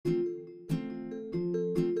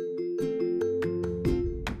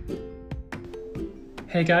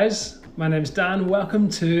Hey guys, my name's Dan. Welcome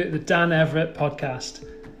to the Dan Everett podcast.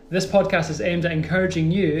 This podcast is aimed at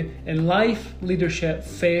encouraging you in life, leadership,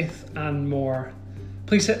 faith, and more.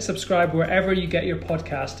 Please hit subscribe wherever you get your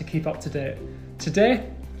podcast to keep up to date.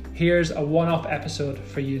 Today, here's a one-off episode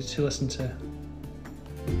for you to listen to.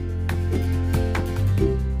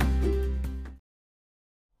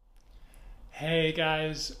 Hey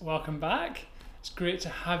guys, welcome back. It's great to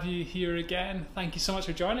have you here again. Thank you so much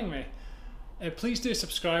for joining me. Please do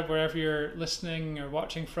subscribe wherever you're listening or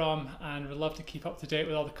watching from, and we'd love to keep up to date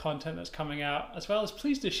with all the content that's coming out, as well as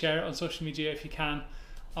please do share it on social media if you can.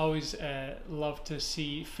 Always love to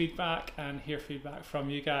see feedback and hear feedback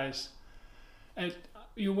from you guys.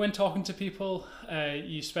 When talking to people,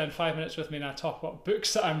 you spend 5 minutes with me and I talk about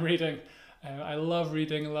books that I'm reading. I love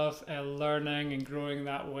reading, love learning and growing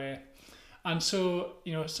that way. And so,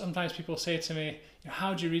 sometimes people say to me,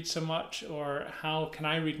 how do you read so much? Or how can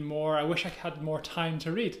I read more? I wish I had more time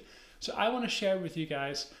to read. So I want to share with you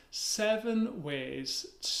guys 7 ways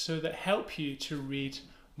that help you to read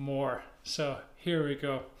more. So here we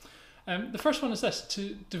go. The first one is this: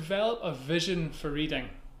 to develop a vision for reading.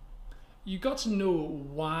 You've got to know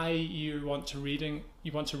why you want to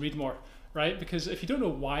read more, right? Because if you don't know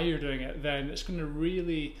why you're doing it, then it's going to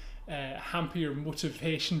really hamper your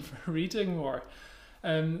motivation for reading more.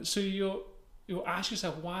 So you'll ask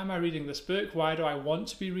yourself, why am I reading this book? Why do I want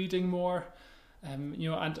to be reading more?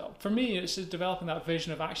 And for me, it's just developing that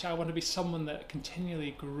vision of actually I want to be someone that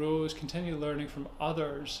continually grows, continually learning from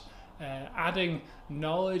others, adding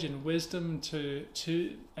knowledge and wisdom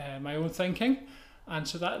to my own thinking. And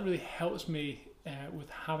so that really helps me with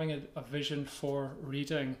having a vision for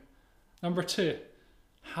reading. Number 2,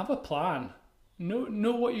 have a plan.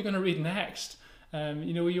 Know what you're going to read next.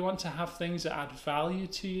 You want to have things that add value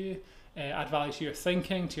to you, add value to your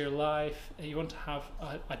thinking, to your life. You want to have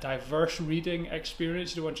a diverse reading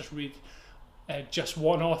experience. You don't want to just read just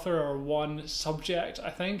one author or one subject. I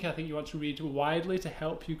think you want to read widely to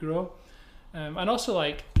help you grow. And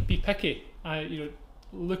also be picky.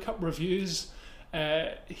 Look up reviews,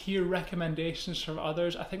 hear recommendations from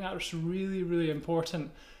others. I think that's really, really important.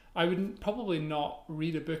 I would probably not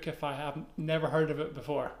read a book if I have never heard of it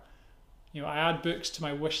before. I add books to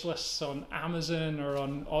my wish lists on Amazon or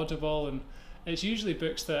on Audible, and it's usually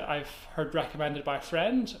books that I've heard recommended by a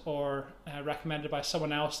friend or recommended by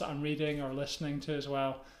someone else that I'm reading or listening to as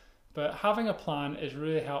well. But having a plan is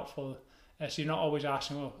really helpful, so you're not always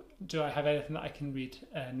asking, well, do I have anything that I can read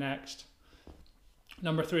next?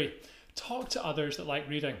 Number 3, talk to others that like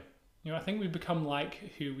reading. I think we become like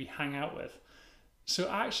who we hang out with. So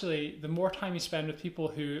actually, the more time you spend with people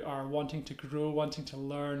who are wanting to grow, wanting to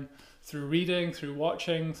learn through reading, through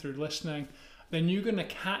watching, through listening, then you're going to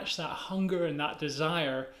catch that hunger and that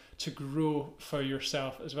desire to grow for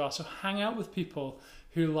yourself as well. So hang out with people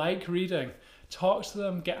who like reading, talk to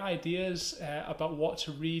them, get ideas about what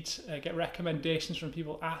to read, get recommendations from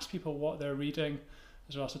people, ask people what they're reading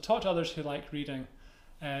as well. So talk to others who like reading.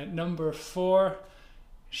 Number 4,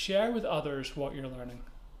 share with others what you're learning.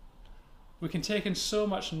 We can take in so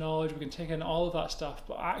much knowledge, we can take in all of that stuff,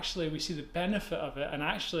 but actually we see the benefit of it, and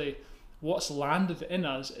actually what's landed in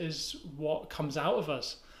us is what comes out of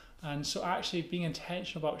us. And so actually being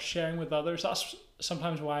intentional about sharing with others, that's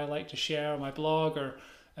sometimes why I like to share on my blog or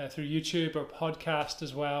through YouTube or podcast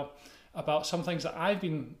as well, about some things that I've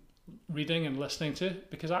been reading and listening to,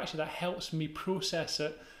 because actually that helps me process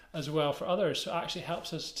it as well for others. So it actually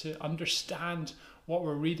helps us to understand what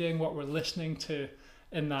we're reading, what we're listening to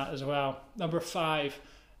in that as well. Number 5,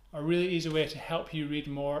 a really easy way to help you read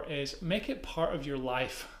more is make it part of your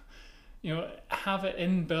life. Have it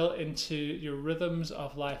inbuilt into your rhythms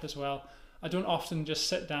of life as well. I don't often just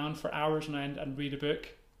sit down for hours on end and read a book.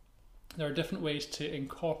 There are different ways to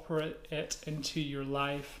incorporate it into your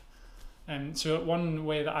life. So one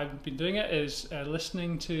way that I've been doing it is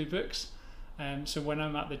listening to books. So when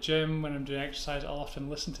I'm at the gym, when I'm doing exercise, I'll often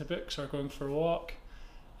listen to books or going for a walk.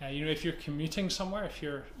 If you're commuting somewhere, if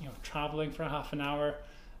you're traveling for half an hour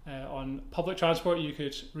on public transport, you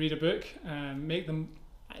could read a book and make them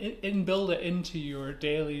inbuild it into your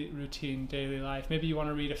daily routine, daily life. Maybe you want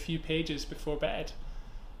to read a few pages before bed.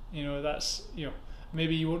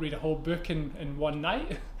 Maybe you won't read a whole book in one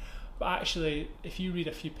night, but actually if you read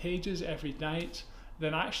a few pages every night,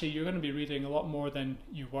 then actually you're going to be reading a lot more than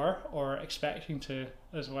you were or expecting to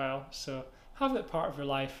as well. So have it part of your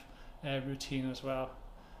life routine as well.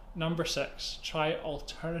 Number 6, try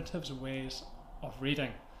alternative ways of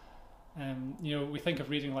reading. We think of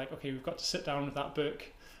reading like, okay, we've got to sit down with that book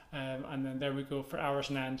and then there we go for hours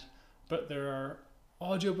on end. But there are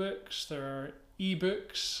audiobooks, there are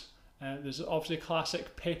ebooks, there's obviously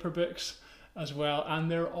classic paper books, as well,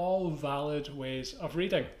 and they're all valid ways of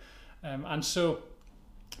reading. And so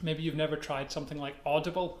maybe you've never tried something like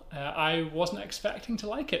Audible. I wasn't expecting to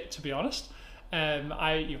like it, to be honest.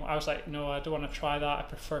 I was like, no, I don't want to try that. I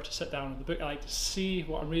prefer to sit down with the book. I like to see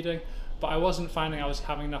what I'm reading, but I wasn't finding I was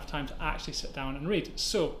having enough time to actually sit down and read.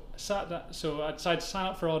 So I decided to sign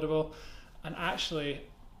up for Audible, and actually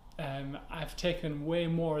I've taken way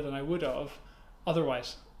more than I would have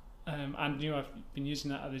otherwise. And I've been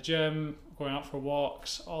using that at the gym, going out for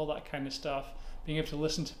walks, all that kind of stuff. Being able to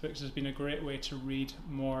listen to books has been a great way to read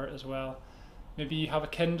more as well. Maybe you have a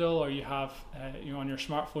Kindle, or you have, on your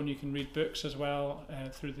smartphone you can read books as well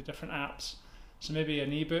through the different apps. So maybe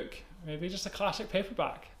an ebook, maybe just a classic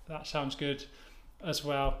paperback. That sounds good as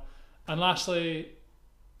well. And lastly,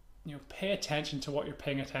 pay attention to what you're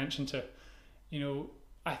paying attention to.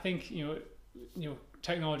 I think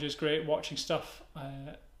technology is great. Watching stuff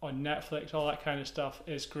on Netflix, all that kind of stuff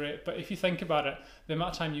is great. But if you think about it, the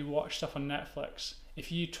amount of time you watch stuff on Netflix,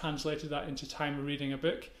 if you translated that into time of reading a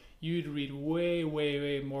book, you'd read way, way,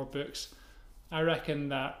 way more books. I reckon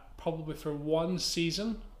that probably for one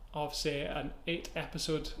season of, say, an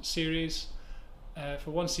 8-episode series,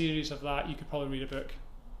 for one series of that, you could probably read a book.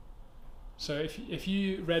 So if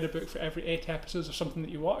you read a book for every 8 episodes of something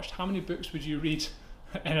that you watched, how many books would you read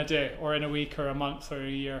in a day, or in a week, or a month, or a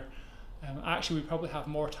year? Actually, we probably have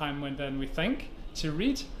more time than we think to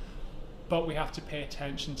read, but we have to pay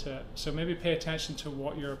attention to it. So maybe pay attention to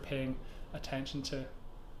what you're paying attention to.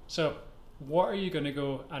 So what are you going to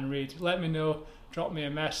go and read? Let me know. Drop me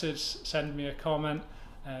a message, send me a comment.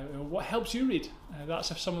 What helps you read?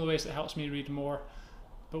 That's some of the ways that helps me read more.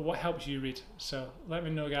 But what helps you read? So let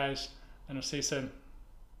me know, guys, and I'll see you soon.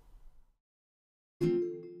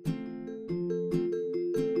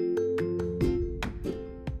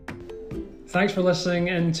 Thanks for listening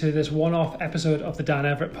into this one-off episode of the Dan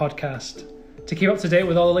Everett podcast. To keep up to date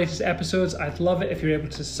with all the latest episodes, I'd love it if you're able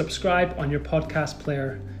to subscribe on your podcast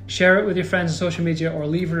player, share it with your friends on social media, or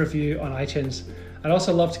leave a review on iTunes. I'd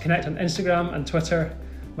also love to connect on Instagram and Twitter.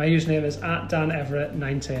 My username is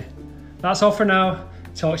 @DanEverett90. That's all for now.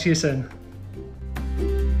 Talk to you soon.